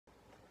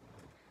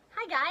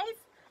Hi guys!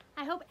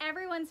 I hope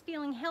everyone's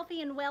feeling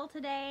healthy and well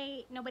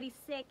today. Nobody's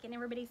sick and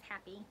everybody's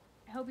happy.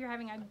 I hope you're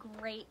having a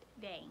great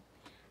day.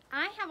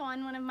 I have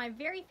on one of my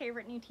very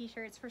favorite new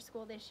t-shirts for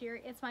school this year.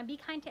 It's my Be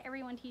Kind to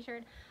Everyone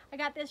t-shirt. I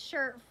got this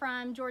shirt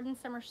from Jordan's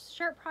Summer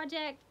Shirt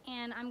Project,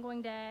 and I'm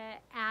going to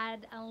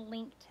add a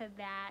link to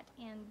that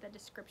in the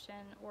description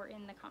or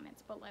in the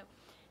comments below.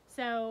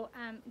 So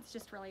it's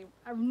just really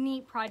a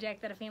neat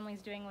project that a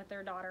family's doing with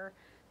their daughter.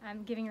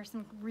 Giving her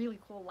some really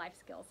cool life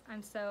skills.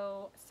 I'm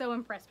so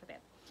impressed with it.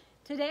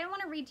 Today I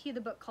want to read to you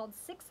the book called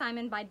Sick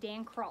Simon by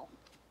Krall.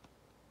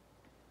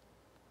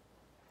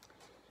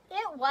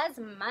 It was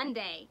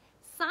Monday.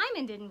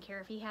 Simon didn't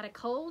care if he had a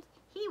cold.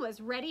 He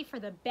was ready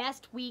for the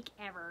best week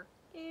ever.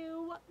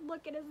 Ew,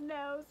 look at his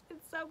nose.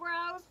 It's so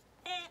gross.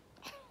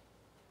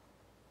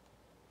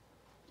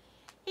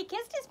 He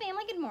kissed his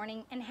family good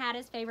morning and had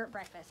his favorite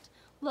breakfast.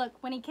 Look,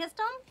 when he kissed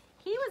them,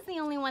 he was the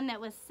only one that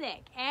was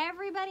sick.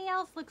 Everybody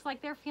else looks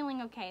like they're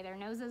feeling okay. Their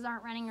noses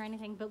aren't running or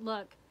anything, but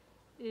look,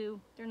 ooh,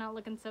 they're not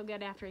looking so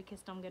good after he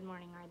kissed them good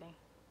morning, are they?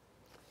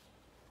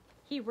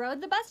 He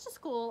rode the bus to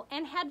school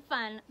and had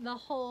fun the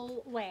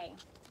whole way.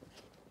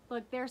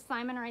 Look, there's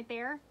Simon right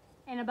there,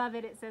 and above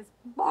it, it says,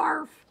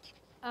 barf.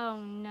 Oh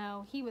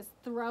no, he was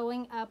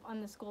throwing up on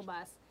the school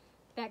bus.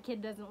 That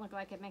kid doesn't look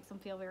like it makes him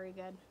feel very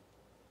good.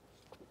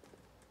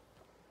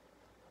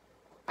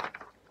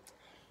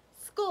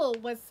 School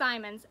was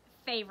Simon's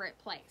favorite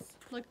place.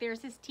 Look,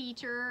 there's his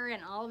teacher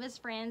and all of his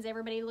friends.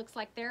 Everybody looks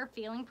like they're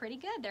feeling pretty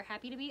good. They're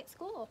happy to be at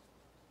school.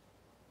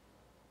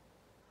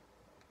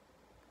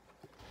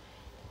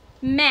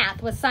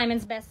 Math was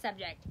Simon's best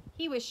subject.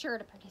 He was sure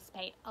to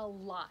participate a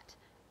lot.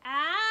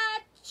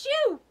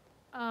 Achoo!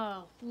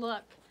 Oh,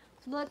 look.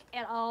 Look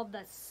at all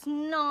the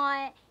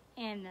snot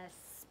and the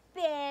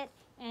spit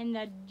and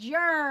the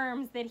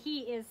germs that he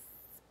is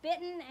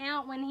spitting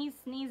out when he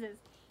sneezes.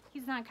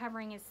 He's not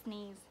covering his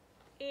sneeze.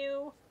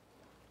 Ew.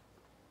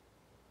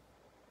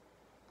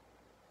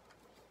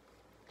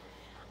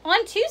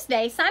 On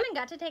Tuesday, Simon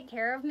got to take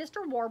care of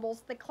Mr.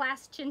 Warbles, the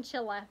class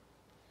chinchilla,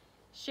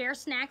 share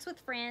snacks with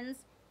friends,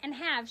 and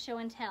have show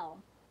and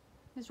tell.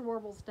 Mr.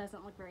 Warbles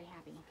doesn't look very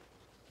happy.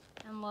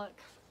 And look,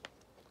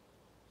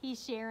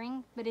 he's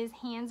sharing, but his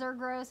hands are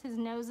gross, his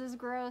nose is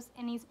gross,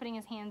 and he's putting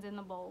his hands in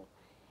the bowl.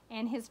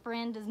 And his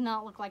friend does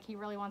not look like he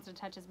really wants to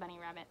touch his bunny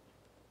rabbit.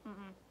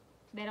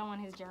 They don't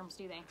want his germs,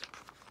 do they?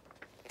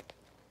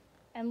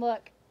 And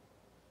look,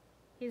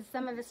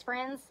 some of his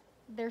friends,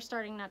 they're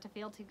starting not to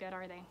feel too good,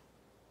 are they?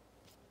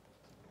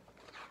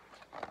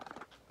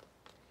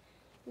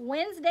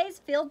 Wednesday's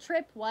field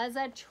trip was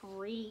a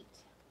treat.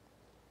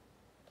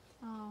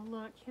 Oh,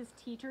 look, his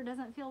teacher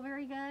doesn't feel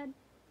very good.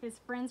 His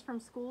friends from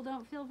school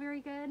don't feel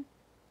very good.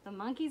 The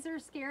monkeys are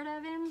scared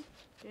of him.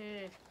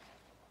 Ugh.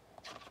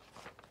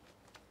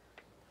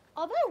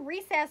 Although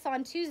recess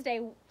on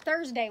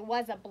Thursday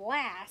was a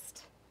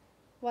blast,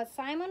 what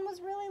Simon was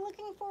really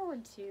looking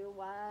forward to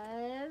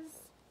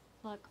was,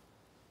 look,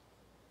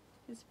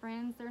 his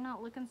friends, they're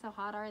not looking so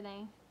hot, are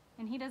they?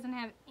 And he doesn't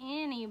have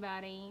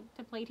anybody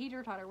to play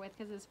teeter-totter with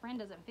because his friend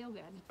doesn't feel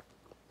good.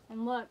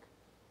 And look,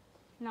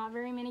 not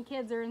very many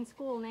kids are in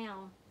school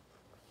now.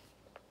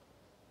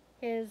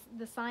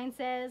 The sign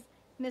says,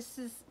 Ms.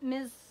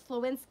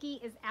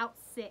 Slowinski is out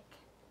sick.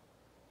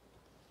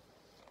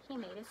 He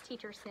made his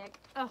teacher sick.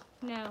 Oh,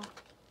 no.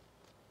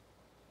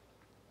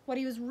 What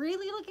he was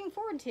really looking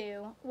forward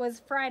to was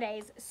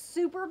Friday's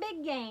super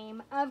big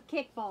game of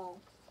kickball.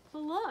 But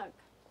look,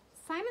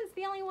 Simon's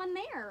the only one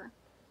there.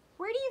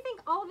 Where do you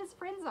think all of his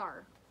friends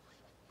are?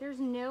 There's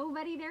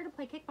nobody there to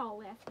play kickball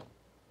with.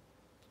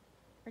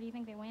 Where do you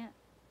think they went?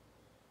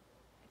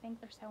 I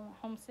think they're so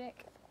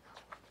homesick.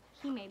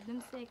 He made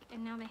them sick,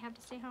 and now they have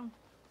to stay home.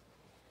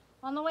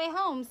 On the way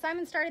home,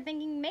 Simon started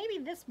thinking maybe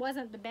this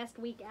wasn't the best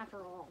week after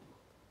all.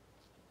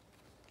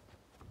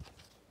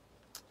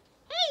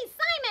 Hey,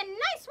 Simon,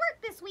 nice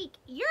work this week.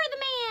 You're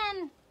the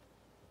man.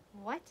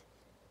 What?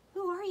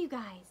 Who are you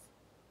guys?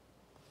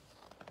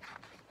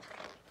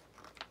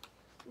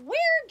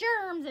 We're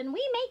germs and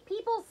we make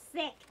people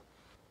sick.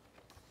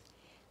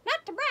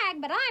 Not to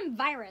brag, but I'm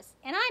virus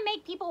and I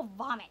make people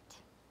vomit.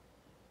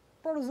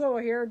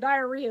 Protozoa here,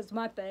 diarrhea is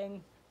my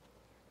thing.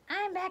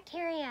 I'm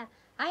bacteria.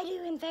 I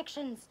do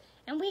infections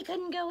and we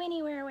couldn't go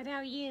anywhere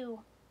without you.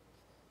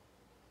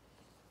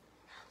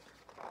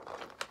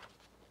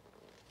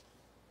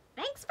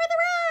 Thanks for the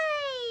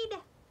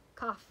ride.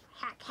 Cough,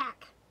 hack,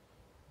 hack.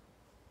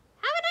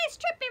 Have a nice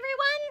trip,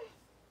 everyone.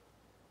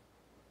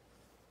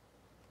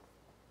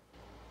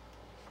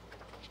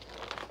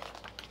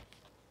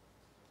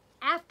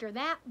 After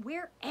that,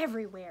 we're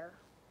everywhere.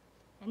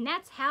 And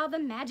that's how the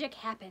magic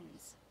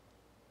happens.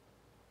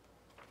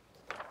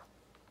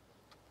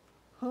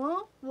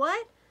 Huh?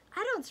 What?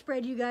 I don't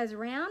spread you guys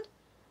around.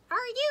 Are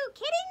you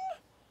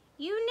kidding?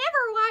 You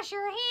never wash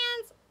your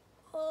hands.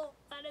 Oh,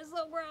 that is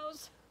so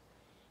gross.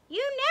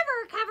 You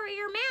never cover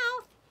your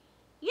mouth.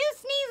 You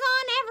sneeze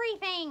on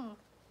everything.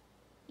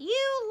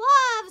 You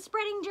love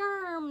spreading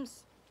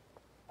germs.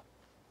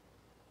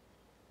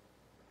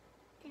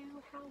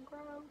 Ew, how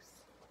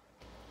gross.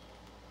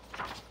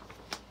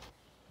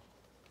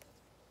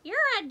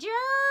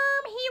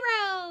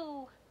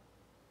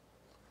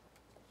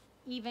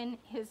 Even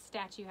his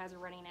statue has a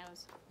runny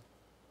nose.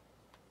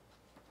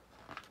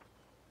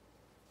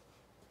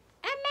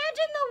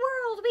 Imagine the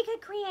world we could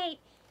create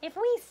if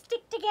we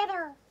stick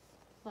together.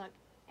 Look,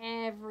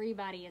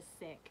 everybody is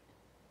sick.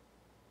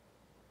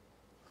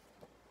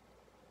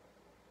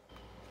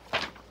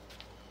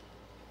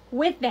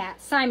 With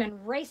that,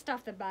 Simon raced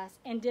off the bus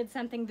and did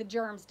something the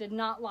germs did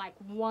not like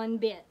one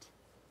bit.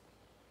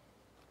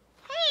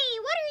 Hey,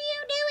 what are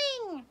you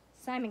doing?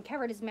 Simon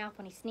covered his mouth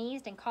when he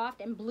sneezed and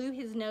coughed and blew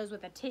his nose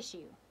with a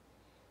tissue.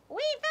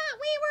 We thought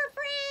we were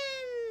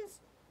friends.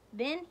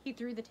 Then he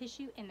threw the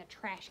tissue in the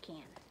trash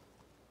can.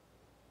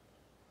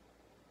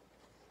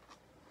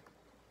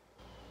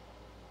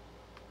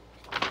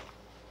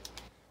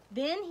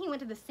 Then he went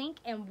to the sink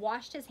and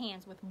washed his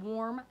hands with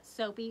warm,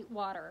 soapy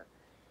water,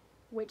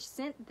 which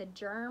sent the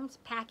germs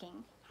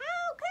packing.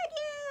 How could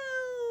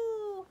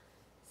you?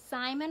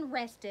 Simon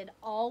rested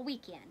all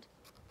weekend.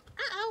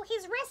 Uh-oh,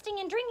 he's resting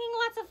and drinking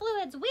lots of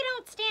fluids. We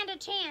don't stand a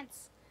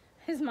chance.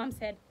 His mom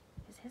said,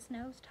 is his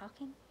nose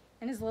talking?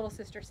 And his little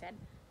sister said,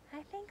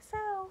 I think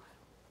so.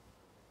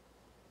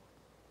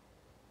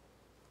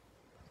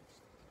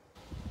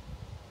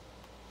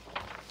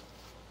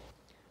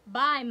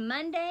 By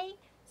Monday,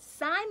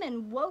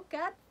 Simon woke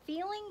up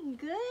feeling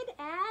good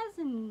as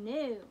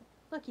new.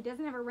 Look, he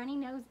doesn't have a runny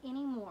nose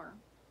anymore.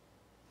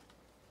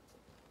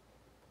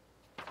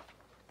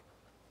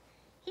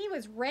 He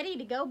was ready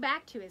to go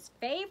back to his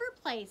favorite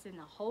place in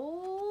the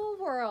whole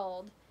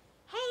world.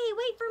 Hey,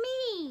 wait for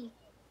me!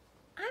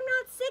 I'm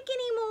not sick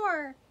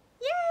anymore!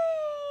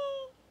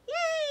 Yay!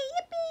 Yay!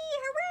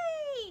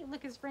 Yippee! Hooray!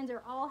 Look, his friends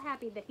are all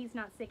happy that he's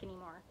not sick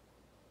anymore.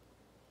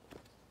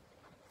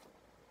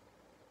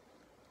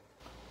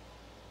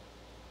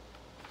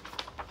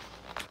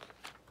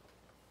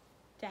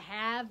 To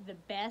have the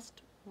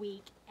best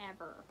week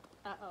ever.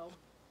 Uh-oh.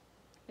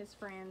 His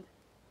friend.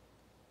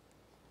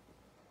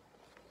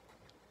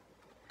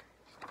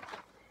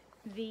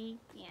 The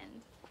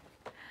end.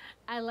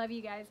 I love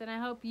you guys, and I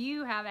hope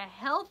you have a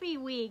healthy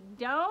week.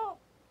 Don't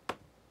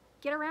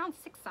get around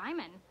sick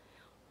Simon.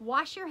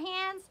 Wash your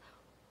hands,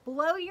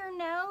 blow your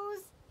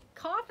nose,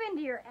 cough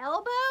into your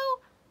elbow.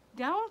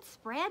 Don't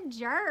spread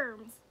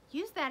germs.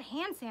 Use that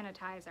hand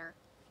sanitizer.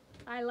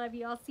 I love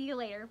you. I'll see you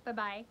later.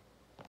 Bye-bye.